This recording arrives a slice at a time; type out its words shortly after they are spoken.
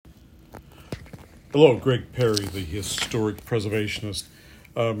Hello, Greg Perry, the historic preservationist.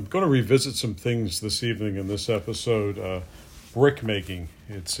 I'm going to revisit some things this evening in this episode. Brick making.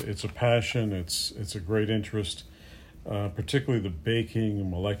 It's a passion. It's a great interest, particularly the baking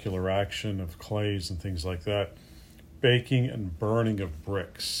and molecular action of clays and things like that. Baking and burning of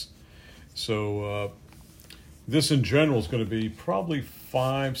bricks. So this in general is going to be probably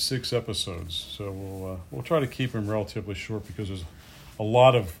 5-6 episodes. So we'll try to keep them relatively short because there's a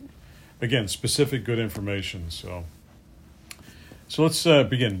lot of, again, specific good information. So let's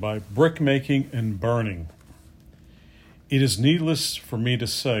begin by brick making and burning. It is needless for me to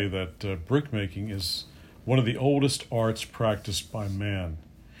say that brick making is one of the oldest arts practiced by man.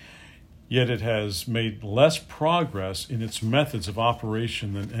 Yet it has made less progress in its methods of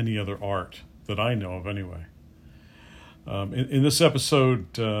operation than any other art that I know of anyway. In this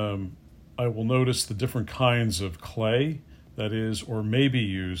episode, I will notice the different kinds of clay that is or may be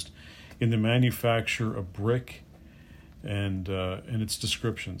used in the manufacture of brick and its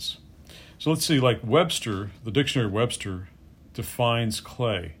descriptions. So let's see, like Webster, the dictionary Webster defines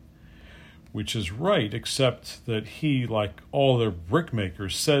clay, which is right, except that he, like all other brick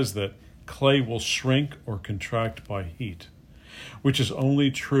makers, says that clay will shrink or contract by heat, which is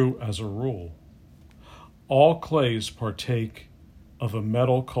only true as a rule. All clays partake of a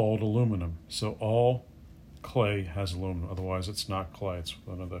metal called aluminum, so all clay has aluminum, otherwise it's not clay. It's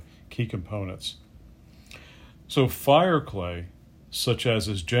one of the key components. So fire clay, such as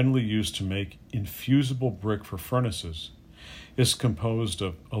is generally used to make infusible brick for furnaces, is composed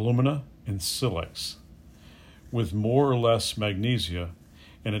of alumina and silex, with more or less magnesia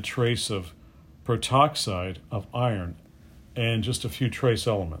and a trace of protoxide of iron and just a few trace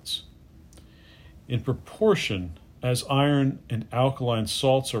elements. In proportion as iron and alkaline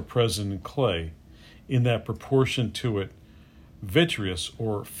salts are present in clay, in that proportion to it vitreous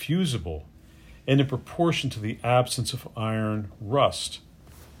or fusible, and in proportion to the absence of iron, rust,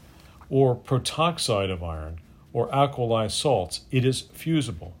 or protoxide of iron, or alkali salts, it is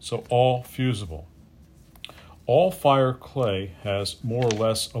fusible, so all fusible. All fire clay has more or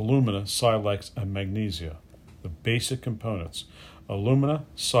less alumina, silex, and magnesia, the basic components, alumina,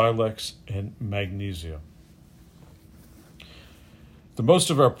 silex, and magnesia. The most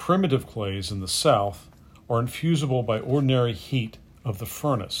of our primitive clays in the South are infusible by ordinary heat of the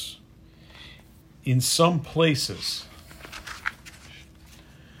furnace. In some places,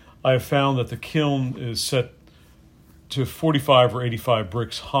 I have found that the kiln is set to 45 or 85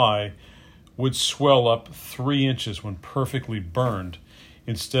 bricks high would swell up 3 inches when perfectly burned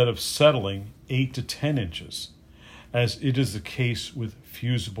instead of settling 8 to 10 inches, as it is the case with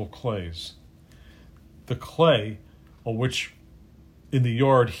fusible clays. The clay, on which in the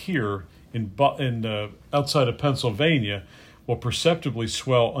yard here outside of Pennsylvania, will perceptibly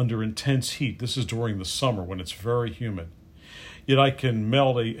swell under intense heat. This is during the summer when it's very humid. Yet I can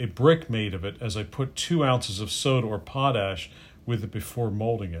melt a brick made of it as I put 2 ounces of soda or potash with it before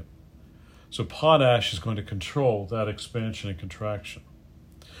molding it. So potash is going to control that expansion and contraction.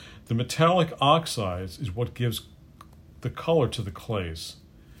 The metallic oxides is what gives the color to the clays.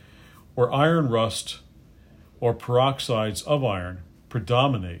 Where iron rust or peroxides of iron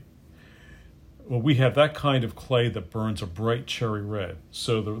predominate, well, we have that kind of clay that burns a bright cherry red.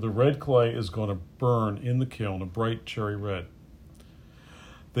 So the red clay is going to burn in the kiln a bright cherry red.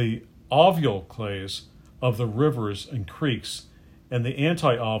 The ovular clays of the rivers and creeks and the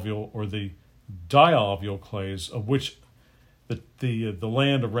anti-ovular or the diovular clays, of which the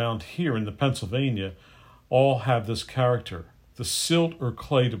land around here in the Pennsylvania all have this character. The silt or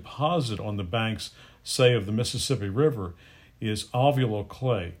clay deposit on the banks, say, of the Mississippi River is ovular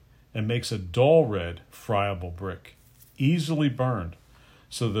clay and makes a dull red, friable brick, easily burned.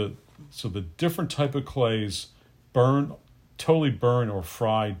 So the different type of clays totally burn or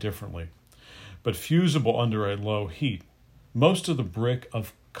fry differently, but fusible under a low heat. Most of the brick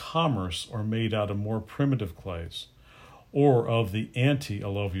of commerce are made out of more primitive clays, or of the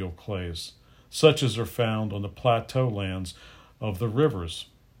anti-alluvial clays, such as are found on the plateau lands of the rivers.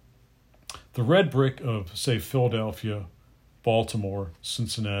 The red brick of, say, Philadelphia, Baltimore,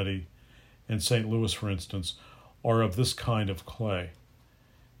 Cincinnati, and St. Louis, for instance, are of this kind of clay.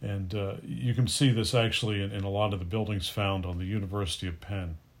 And you can see this actually in a lot of the buildings found on the University of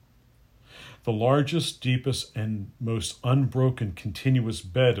Penn. The largest, deepest, and most unbroken continuous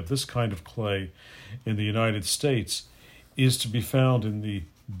bed of this kind of clay in the United States is to be found in the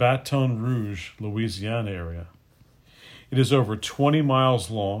Baton Rouge, Louisiana area. It is over 20 miles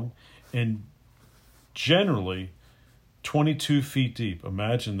long and generally 22 feet deep.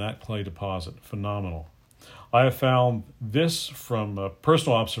 Imagine that clay deposit. Phenomenal. I have found this from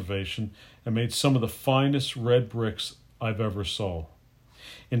personal observation and made some of the finest red bricks I've ever saw.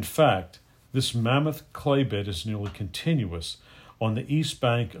 In fact, this mammoth clay bed is nearly continuous on the east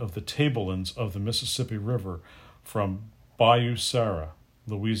bank of the tablelands of the Mississippi River from Bayou Sarah,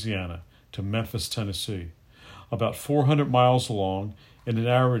 Louisiana, to Memphis, Tennessee, about 400 miles long and an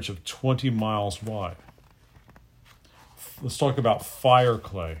average of 20 miles wide. Let's talk about fire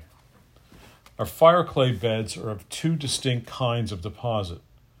clay. Our fire clay beds are of two distinct kinds of deposit.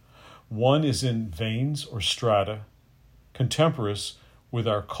 One is in veins or strata, contemporaneous with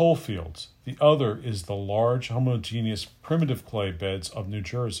our coal fields. The other is the large, homogeneous, primitive clay beds of New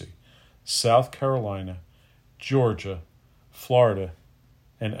Jersey, South Carolina, Georgia, Florida,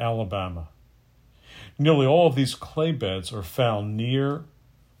 and Alabama. Nearly all of these clay beds are found near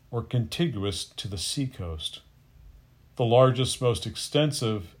or contiguous to the seacoast. The largest, most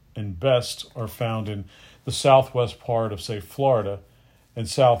extensive, and best are found in the southwest part of, say, Florida and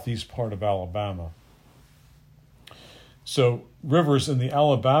southeast part of Alabama. So rivers in the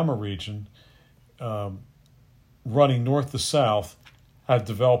Alabama region, running north to south, have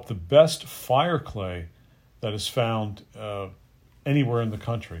developed the best fire clay that is found anywhere in the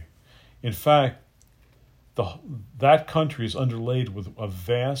country. In fact, that country is underlaid with a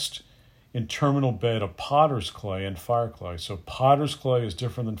vast interminable bed of potter's clay and fire clay. So potter's clay is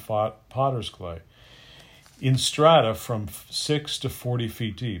different than potter's clay. In strata from 6 to 40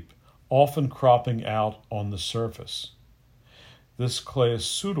 feet deep, often cropping out on the surface. This clay is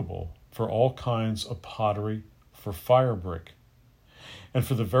suitable for all kinds of pottery, for fire brick, and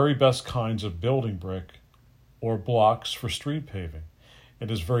for the very best kinds of building brick or blocks for street paving.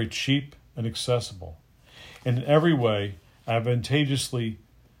 It is very cheap and accessible, and in every way advantageously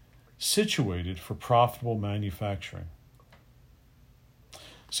situated for profitable manufacturing.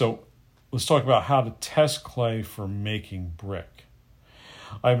 So let's talk about how to test clay for making brick.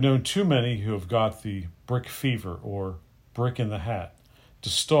 I've known too many who have got the brick fever or brick in the hat to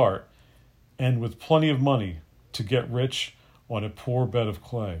start, and with plenty of money to get rich on a poor bed of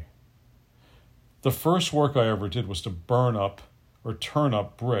clay. The first work I ever did was to burn up or turn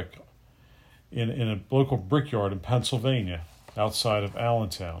up brick in a local brickyard in Pennsylvania outside of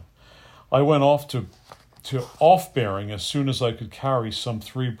Allentown. I went off to off-bearing as soon as I could carry some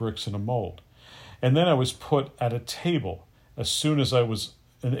 3 bricks in a mold. And then I was put at a table as soon as I was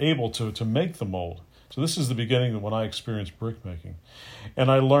able to make the mold. So this is the beginning of when I experienced brick making.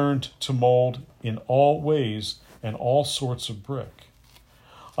 And I learned to mold in all ways and all sorts of brick.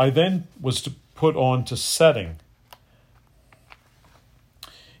 I then was put on to setting.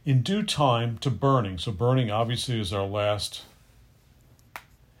 In due time to burning. So burning obviously is our last.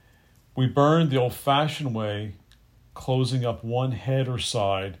 We burned the old-fashioned way, closing up one head or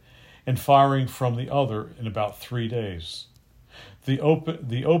side and firing from the other in about 3 days. The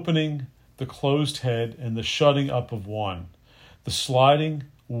opening, the closed head, and the shutting up of one. The sliding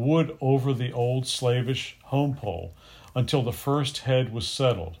wood over the old slavish home pole until the first head was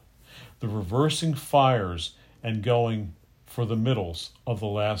settled. The reversing fires and going for the middles of the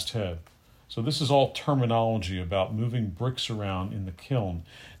last head. So this is all terminology about moving bricks around in the kiln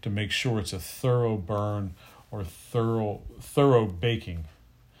to make sure it's a thorough burn or thorough baking.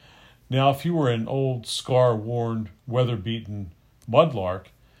 Now, if you were an old, scar-worn, weather-beaten mudlark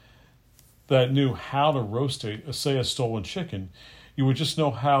that knew how to roast a stolen chicken, you would just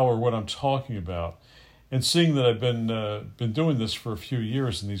know how or what I'm talking about. And seeing that I've been doing this for a few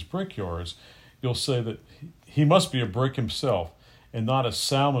years in these brickyards, you'll say that he must be a brick himself, and not a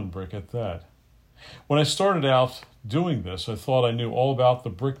salmon brick at that. When I started out doing this, I thought I knew all about the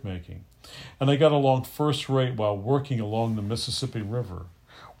brick making, and I got along first rate while working along the Mississippi River,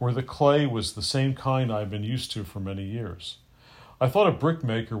 where the clay was the same kind I've been used to for many years. I thought a brick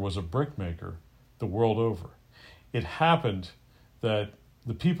maker was a brick maker the world over. It happened that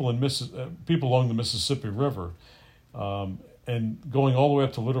the people along the Mississippi River, and going all the way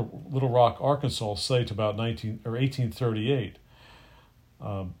up to Little Rock, Arkansas, say to about 1838.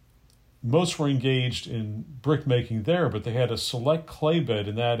 Most were engaged in brick making there, but they had a select clay bed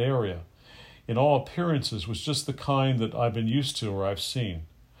in that area. In all appearances, was just the kind that I've been used to or I've seen.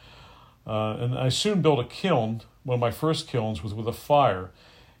 And I soon built a kiln. One of my first kilns was with a fire,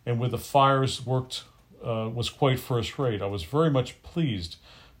 and with the fires was quite first rate. I was very much pleased.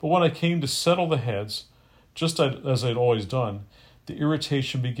 But when I came to settle the heads, just as I'd always done, the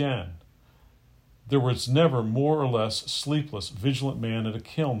irritation began. There was never more or less sleepless, vigilant man at a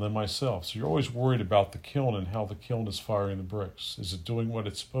kiln than myself. So you're always worried about the kiln and how the kiln is firing the bricks. Is it doing what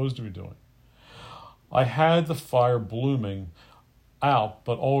it's supposed to be doing? I had the fire blooming out,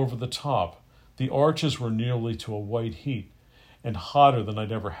 but all over the top. The arches were nearly to a white heat, and hotter than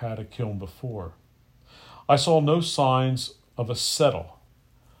I'd ever had a kiln before. I saw no signs of a settle.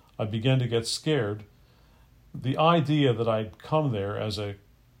 I began to get scared. The idea that I'd come there as a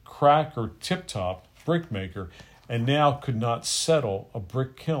crack or tip-top brickmaker and now could not settle a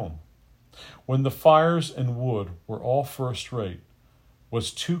brick kiln, when the fires and wood were all first rate,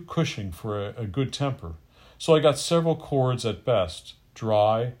 was too cushing for a good temper. So I got several cords at best,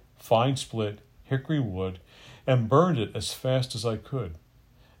 dry, fine split, hickory wood, and burned it as fast as I could,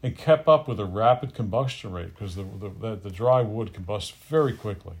 and kept up with a rapid combustion rate because the dry wood combusts very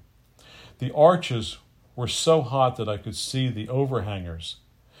quickly. The arches were so hot that I could see the overhangers.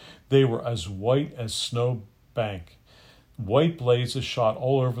 They were as white as snow bank. White blazes shot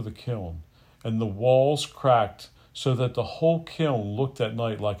all over the kiln, and the walls cracked so that the whole kiln looked at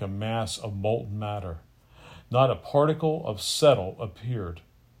night like a mass of molten matter. Not a particle of settle appeared.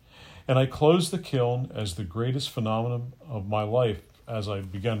 And I closed the kiln as the greatest phenomenon of my life as I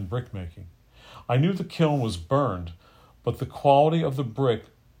began brickmaking. I knew the kiln was burned, but the quality of the brick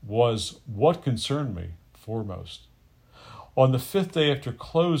was what concerned me foremost. On the 5th day after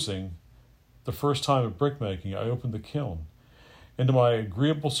closing, the first time of brickmaking, I opened the kiln, and to my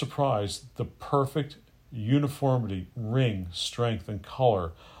agreeable surprise, the perfect uniformity, ring, strength, and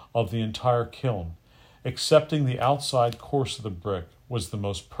color of the entire kiln, excepting the outside course of the brick, was the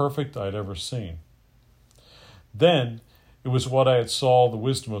most perfect I had ever seen. Then it was what I had saw the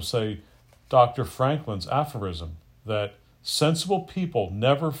wisdom of, say, Dr. Franklin's aphorism, that sensible people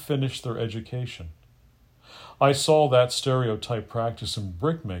never finish their education. I saw that stereotype practice in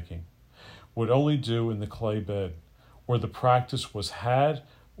brickmaking would only do in the clay bed, where the practice was had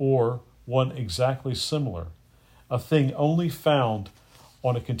or one exactly similar, a thing only found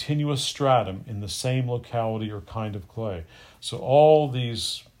on a continuous stratum in the same locality or kind of clay. So all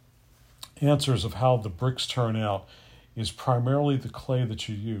these answers of how the bricks turn out is primarily the clay that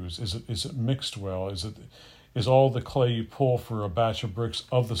you use. Is it mixed well? Is all the clay you pull for a batch of bricks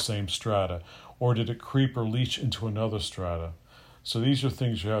of the same strata, or did it creep or leach into another strata? So these are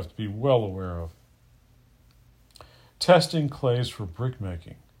things you have to be well aware of. Testing clays for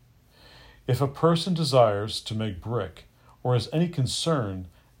brickmaking. If a person desires to make brick or has any concern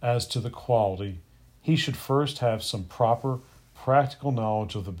as to the quality, he should first have some proper practical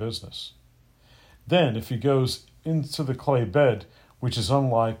knowledge of the business. Then, if he goes into the clay bed, which is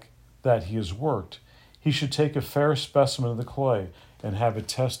unlike that he has worked, he should take a fair specimen of the clay and have it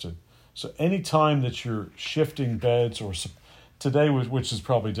tested. So any time that you're shifting beds, or today, which is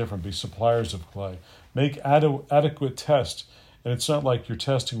probably different, be suppliers of clay, make adequate test. And it's not like you're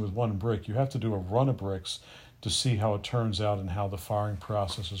testing with one brick. You have to do a run of bricks to see how it turns out and how the firing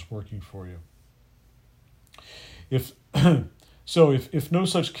process is working for you. If no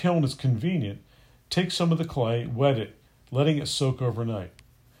such kiln is convenient, take some of the clay, wet it, letting it soak overnight.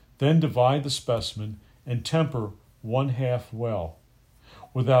 Then divide the specimen and temper 1/2 well,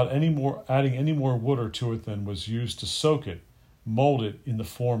 without adding any more water to it than was used to soak it. Mold it in the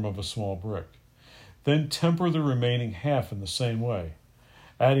form of a small brick. Then temper the remaining half in the same way,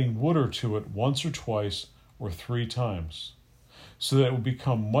 adding water to it once or twice or 3 times, so that it will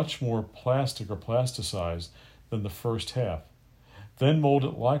become much more plastic or plasticized than the first half. Then mold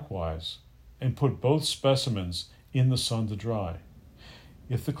it likewise, and put both specimens in the sun to dry.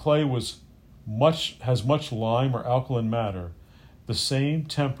 If the clay has much lime or alkaline matter, the same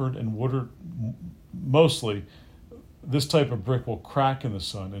tempered and watered, mostly this type of brick will crack in the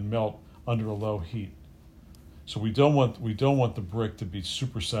sun and melt under a low heat. So we don't want the brick to be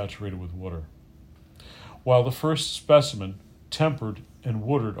super saturated with water. While the first specimen, tempered and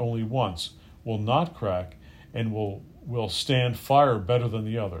watered only once, will not crack and will stand fire better than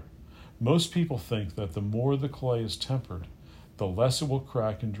the other. Most people think that the more the clay is tempered, the less it will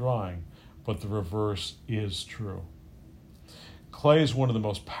crack in drying, but the reverse is true. Clay is one of the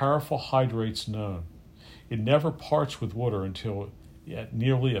most powerful hydrates known. It never parts with water until at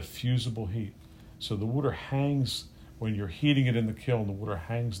nearly a fusible heat. So the water hangs, when you're heating it in the kiln, the water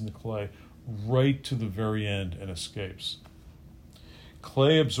hangs in the clay right to the very end and escapes.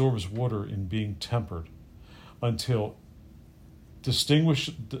 Clay absorbs water in being tempered until distinguishing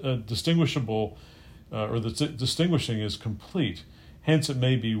is complete. Hence, it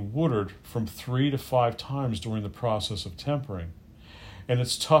may be watered from 3 to 5 times during the process of tempering, and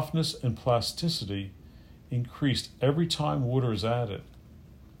its toughness and plasticity increased every time water is added.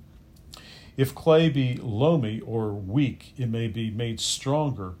 If clay be loamy or weak, it may be made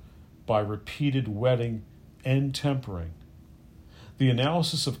stronger by repeated wetting and tempering. The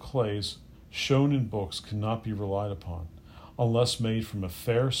analysis of clays shown in books cannot be relied upon. unless made from a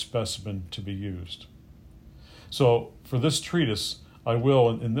fair specimen to be used. So for this treatise, I will,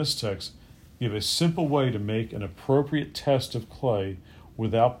 in this text, give a simple way to make an appropriate test of clay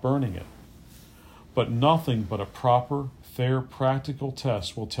without burning it. But nothing but a proper, fair, practical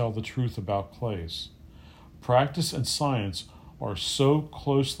test will tell the truth about clays. Practice and science are so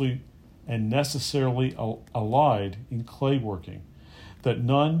closely and necessarily allied in clay working that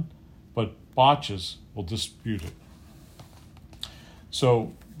none but botches will dispute it.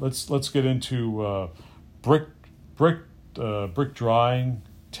 So let's get into brick drying,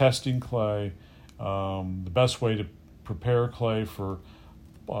 testing clay, the best way to prepare clay for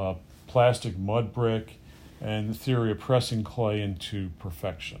plastic mud brick, and the theory of pressing clay into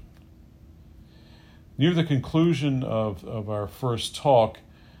perfection. Near the conclusion of our first talk,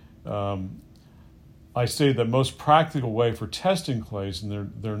 I stated that most practical way for testing clays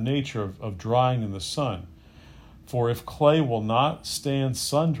and their nature of drying in the sun. For if clay will not stand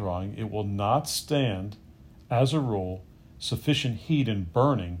sun drying, it will not stand, as a rule, sufficient heat and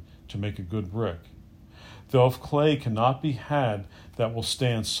burning to make a good brick. Though if clay cannot be had that will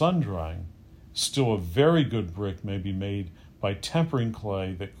stand sun drying, still a very good brick may be made by tempering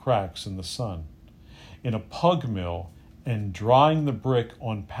clay that cracks in the sun, in a pug mill, and drying the brick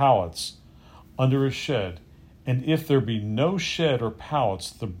on pallets under a shed, and if there be no shed or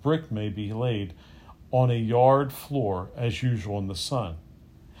pallets, the brick may be laid on a yard floor as usual in the sun.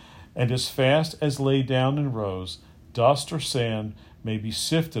 And as fast as laid down in rows, dust or sand may be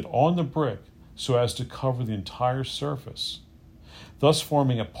sifted on the brick so as to cover the entire surface, thus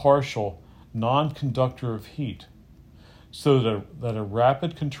forming a partial non-conductor of heat, so that a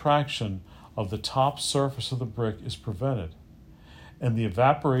rapid contraction of the top surface of the brick is prevented, and the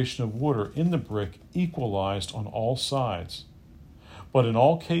evaporation of water in the brick equalized on all sides. But in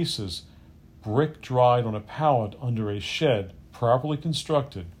all cases, brick dried on a pallet under a shed properly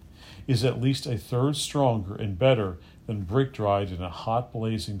constructed is at least a third stronger and better than brick dried in a hot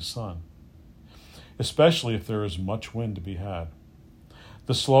blazing sun, especially if there is much wind to be had.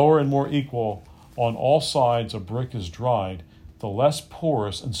 The slower and more equal on all sides a brick is dried, the less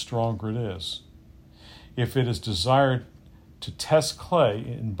porous and stronger it is. If it is desired to test clay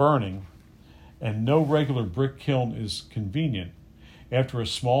in burning, and no regular brick kiln is convenient, after a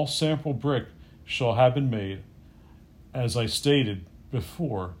small sample brick shall have been made, as I stated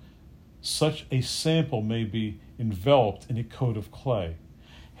before, such a sample may be enveloped in a coat of clay,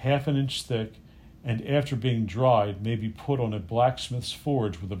 half an inch thick, and after being dried may be put on a blacksmith's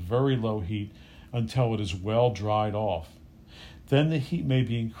forge with a very low heat until it is well dried off. Then the heat may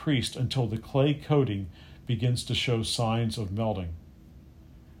be increased until the clay coating begins to show signs of melting.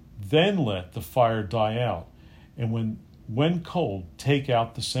 Then let the fire die out, and when cold, take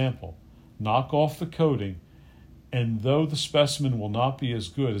out the sample, knock off the coating, and though the specimen will not be as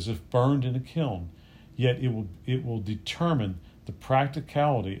good as if burned in a kiln, yet it will determine the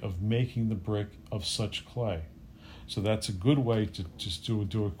practicality of making the brick of such clay. So that's a good way to just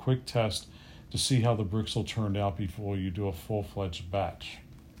do a quick test to see how the bricks will turn out before you do a full-fledged batch.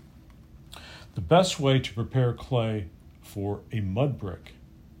 The best way to prepare clay for a mud brick.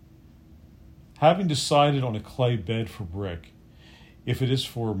 Having decided on a clay bed for brick, if it is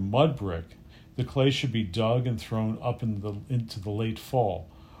for mud brick, the clay should be dug and thrown up into the late fall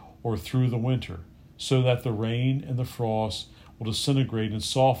or through the winter, so that the rain and the frost will disintegrate and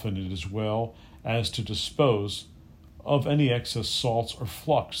soften it as well as to dispose of any excess salts or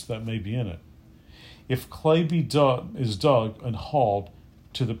flux that may be in it. If clay is dug and hauled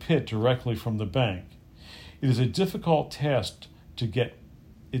to the pit directly from the bank, it is a difficult task to get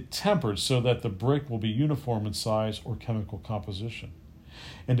it tempered so that the brick will be uniform in size or chemical composition.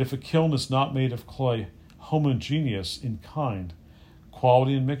 And if a kiln is not made of clay homogeneous in kind,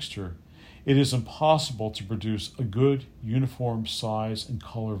 quality, and mixture, it is impossible to produce a good uniform size and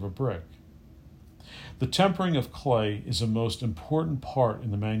color of a brick. The tempering of clay is a most important part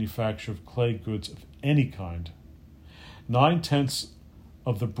in the manufacture of clay goods of any kind. 9/10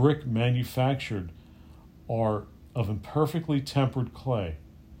 of the brick manufactured are of imperfectly tempered clay.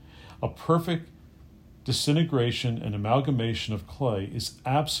 A perfect disintegration and amalgamation of clay is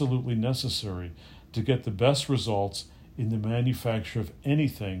absolutely necessary to get the best results in the manufacture of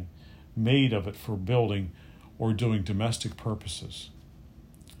anything made of it for building or doing domestic purposes.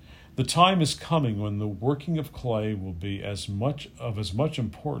 The time is coming when the working of clay will be as much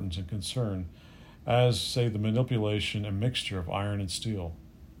importance and concern as, say, the manipulation and mixture of iron and steel.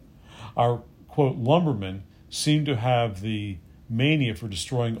 Our, quote, lumbermen seem to have the mania for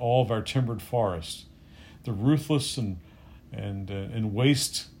destroying all of our timbered forests. The ruthless and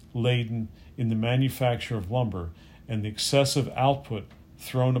waste-laden in the manufacture of lumber, and the excessive output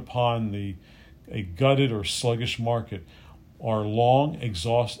thrown upon a gutted or sluggish market are long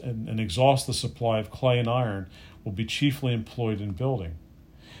exhaust the supply of clay and iron will be chiefly employed in building.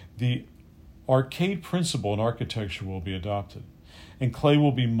 The arcade principle in architecture will be adopted, and clay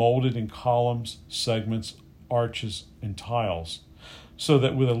will be molded in columns, segments, arches, and tiles, so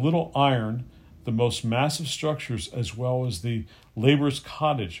that with a little iron, the most massive structures as well as the laborer's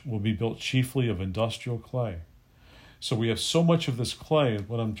cottage will be built chiefly of industrial clay. So we have so much of this clay, and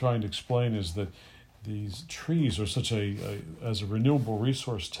what I'm trying to explain is that these trees are such as a renewable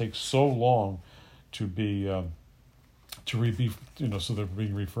resource, takes so long to be so they're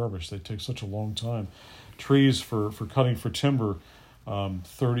being refurbished. They take such a long time. Trees for cutting for timber,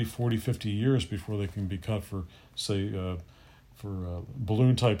 30, 40, 50 years before they can be cut for, say,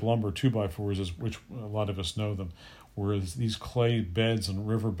 balloon-type lumber, 2x4s, which a lot of us know them, whereas these clay beds and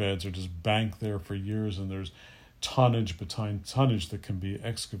river beds are just banked there for years, and there's tonnage behind tonnage that can be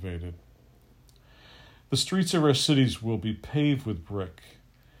excavated. The streets of our cities will be paved with brick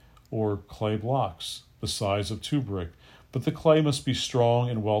or clay blocks, the size of 2 brick, but the clay must be strong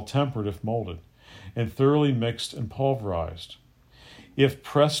and well-tempered if molded, and thoroughly mixed and pulverized, if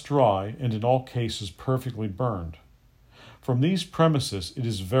pressed dry and in all cases perfectly burned. From these premises, it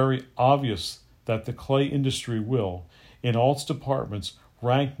is very obvious that the clay industry will, in all its departments,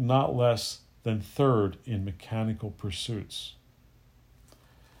 rank not less than 3rd in mechanical pursuits.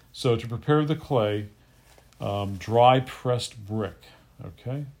 So to prepare the clay, dry pressed brick,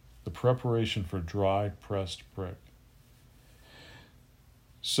 okay? The preparation for dry pressed brick.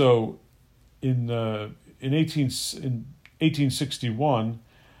 So in 1861,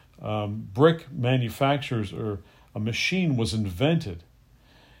 brick manufacturers, or a machine was invented,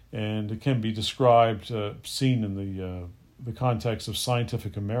 and it can be described, seen in the context of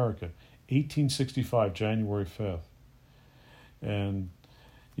Scientific America, 1865, January 5th. And,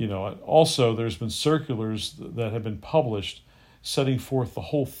 also there's been circulars that have been published setting forth the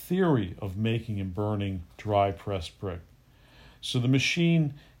whole theory of making and burning dry pressed brick. So the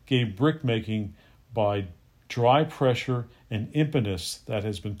machine gave brick making by dry pressure and impetus that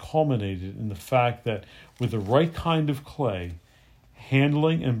has been culminated in the fact that with the right kind of clay,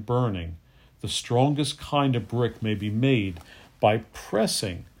 handling and burning, the strongest kind of brick may be made by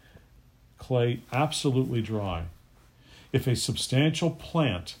pressing clay absolutely dry. If a substantial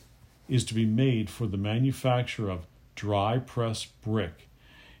plant is to be made for the manufacture of dry pressed brick,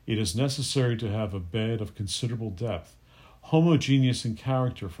 it is necessary to have a bed of considerable depth, homogeneous in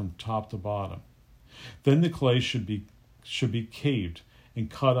character from top to bottom. Then the clay should be caved and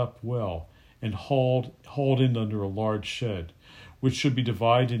cut up well and hauled in under a large shed, which should be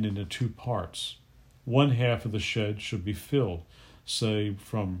divided into 2 parts. One half of the shed should be filled, say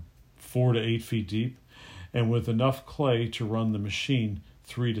from 4 to 8 feet deep, and with enough clay to run the machine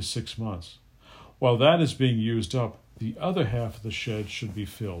 3 to 6 months. While that is being used up, the other half of the shed should be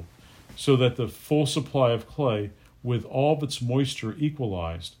filled, so that the full supply of clay, with all of its moisture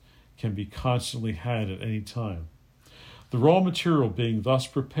equalized, can be constantly had at any time. The raw material being thus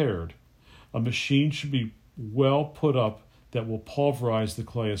prepared, a machine should be well put up that will pulverize the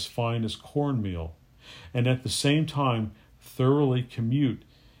clay as fine as cornmeal, and at the same time thoroughly commute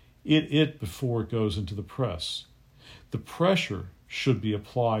it before it goes into the press. The pressure should be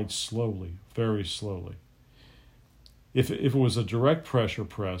applied slowly, very slowly. If it was a direct pressure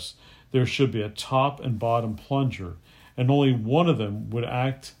press, there should be a top and bottom plunger, and only one of them would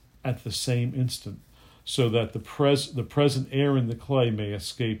act at the same instant, so that the present air in the clay may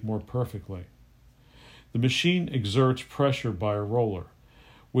escape more perfectly. The machine exerts pressure by a roller,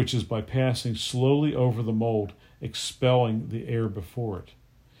 which is by passing slowly over the mold, expelling the air before it.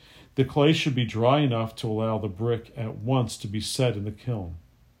 The clay should be dry enough to allow the brick at once to be set in the kiln.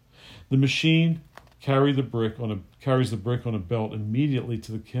 The machine carries the brick on a belt immediately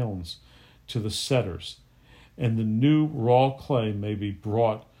to the kilns, to the setters, and the new raw clay may be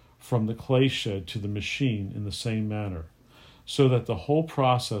brought from the clay shed to the machine in the same manner, so that the whole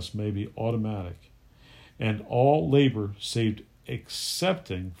process may be automatic, and all labor saved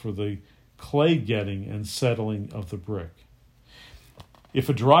excepting for the clay getting and settling of the brick. If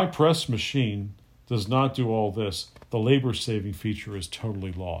a dry press machine does not do all this, the labor-saving feature is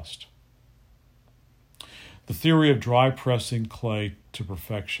totally lost. The theory of dry pressing clay to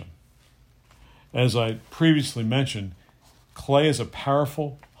perfection. As I previously mentioned, clay is a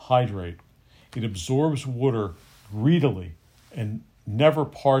powerful hydrate. It absorbs water greedily and never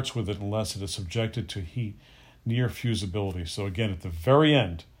parts with it unless it is subjected to heat near fusibility. So again, at the very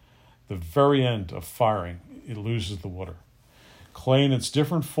end of firing, it loses the water. Clay in its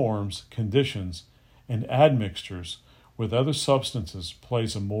different forms, conditions, and admixtures with other substances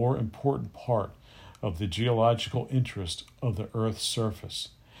plays a more important part of the geological interest of the Earth's surface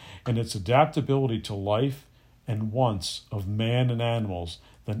and its adaptability to life and wants of man and animals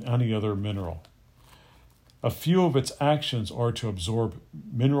than any other mineral. A few of its actions are to absorb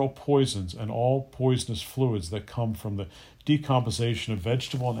mineral poisons and all poisonous fluids that come from the decomposition of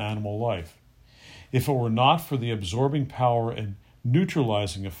vegetable and animal life. If it were not for the absorbing power and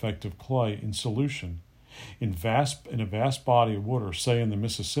neutralizing effect of clay in solution in a vast body of water, say in the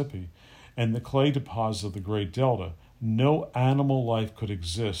Mississippi, and the clay deposits of the Great Delta, no animal life could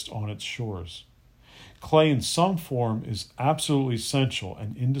exist on its shores. Clay in some form is absolutely essential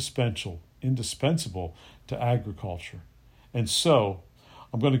and indispensable to agriculture. And so,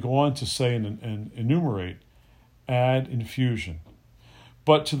 I'm going to go on to say and enumerate add infusion.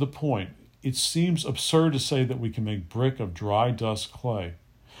 But to the point, it seems absurd to say that we can make brick of dry dust clay.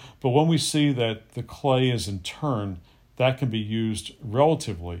 But when we see that the clay is in turn, that can be used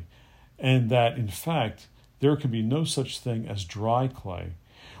relatively, and that in fact there can be no such thing as dry clay,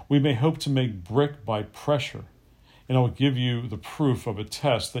 we may hope to make brick by pressure. And I will give you the proof of a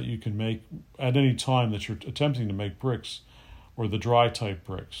test that you can make at any time that you're attempting to make bricks or the dry type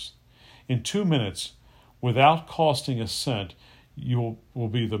bricks. In 2 minutes, without costing a cent, you will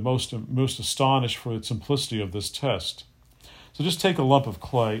be the most astonished for the simplicity of this test. So just take a lump of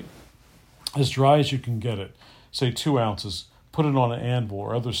clay, as dry as you can get it, say 2 ounces, put it on an anvil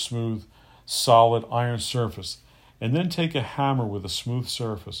or other smooth, solid iron surface, and then take a hammer with a smooth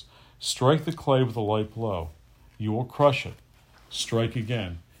surface. Strike the clay with a light blow. You will crush it. Strike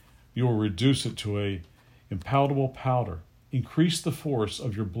again. You will reduce it to a impalpable powder. Increase the force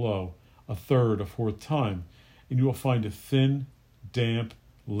of your blow a third, a fourth time, and you will find a thin, damp,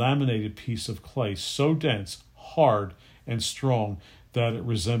 laminated piece of clay so dense, hard, and strong that it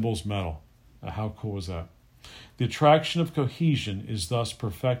resembles metal. How cool is that? The attraction of cohesion is thus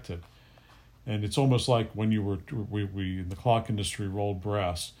perfected. And it's almost like when we in the clock industry rolled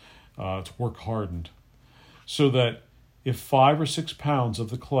brass. It's work hardened. So that if 5 or 6 pounds of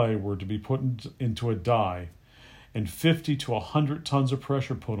the clay were to be put into a die and 50 to 100 tons of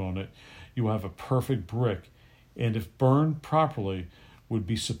pressure put on it, you have a perfect brick, and if burned properly, would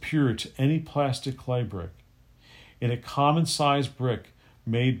be superior to any plastic clay brick. In a common-sized brick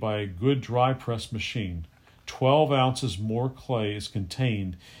made by a good dry press machine, 12 ounces more clay is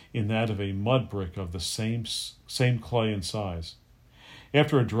contained in that of a mud brick of the same clay and size.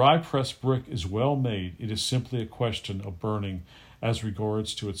 After a dry press brick is well made, it is simply a question of burning as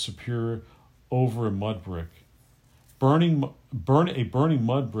regards to its superior over a mud brick. Burning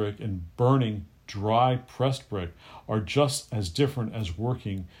mud brick and burning dry pressed brick are just as different as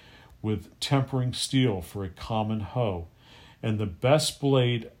working with tempering steel for a common hoe, and the best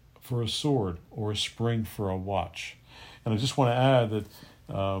blade for a sword or a spring for a watch. And I just want to add that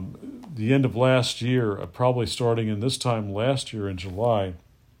the end of last year, probably starting in this time last year in July,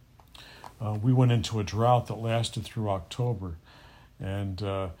 we went into a drought that lasted through October. And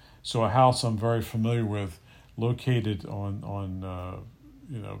so a house I'm very familiar with, located on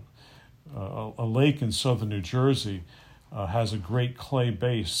a lake in southern New Jersey, has a great clay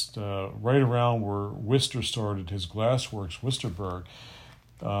base right around where Worcester started his glassworks, Worcesterburg.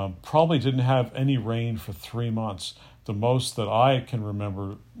 Probably didn't have any rain for 3 months. The most that I can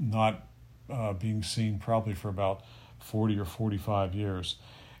remember not being seen probably for about 40 or 45 years.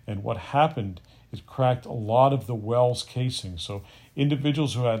 And what happened, it cracked a lot of the wells casing. So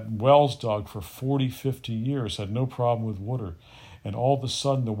individuals who had wells dug for 40, 50 years had no problem with water. And all of a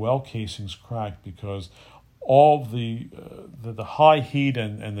sudden the well casings cracked because all the high heat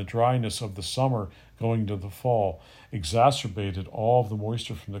and the dryness of the summer going to the fall exacerbated all of the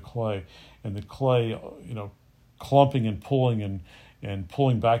moisture from the clay. And the clay, clumping and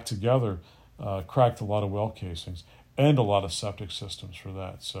pulling back together, cracked a lot of well casings and a lot of septic systems for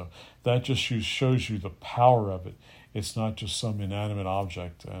that. So that just shows you the power of it. It's not just some inanimate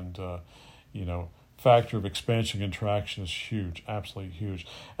object, and factor of expansion and contraction is huge, absolutely huge.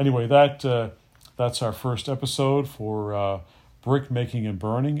 Anyway, that's our first episode for brick making and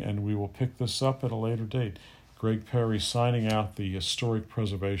burning, and we will pick this up at a later date. Greg Perry signing out, the historic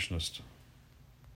preservationist.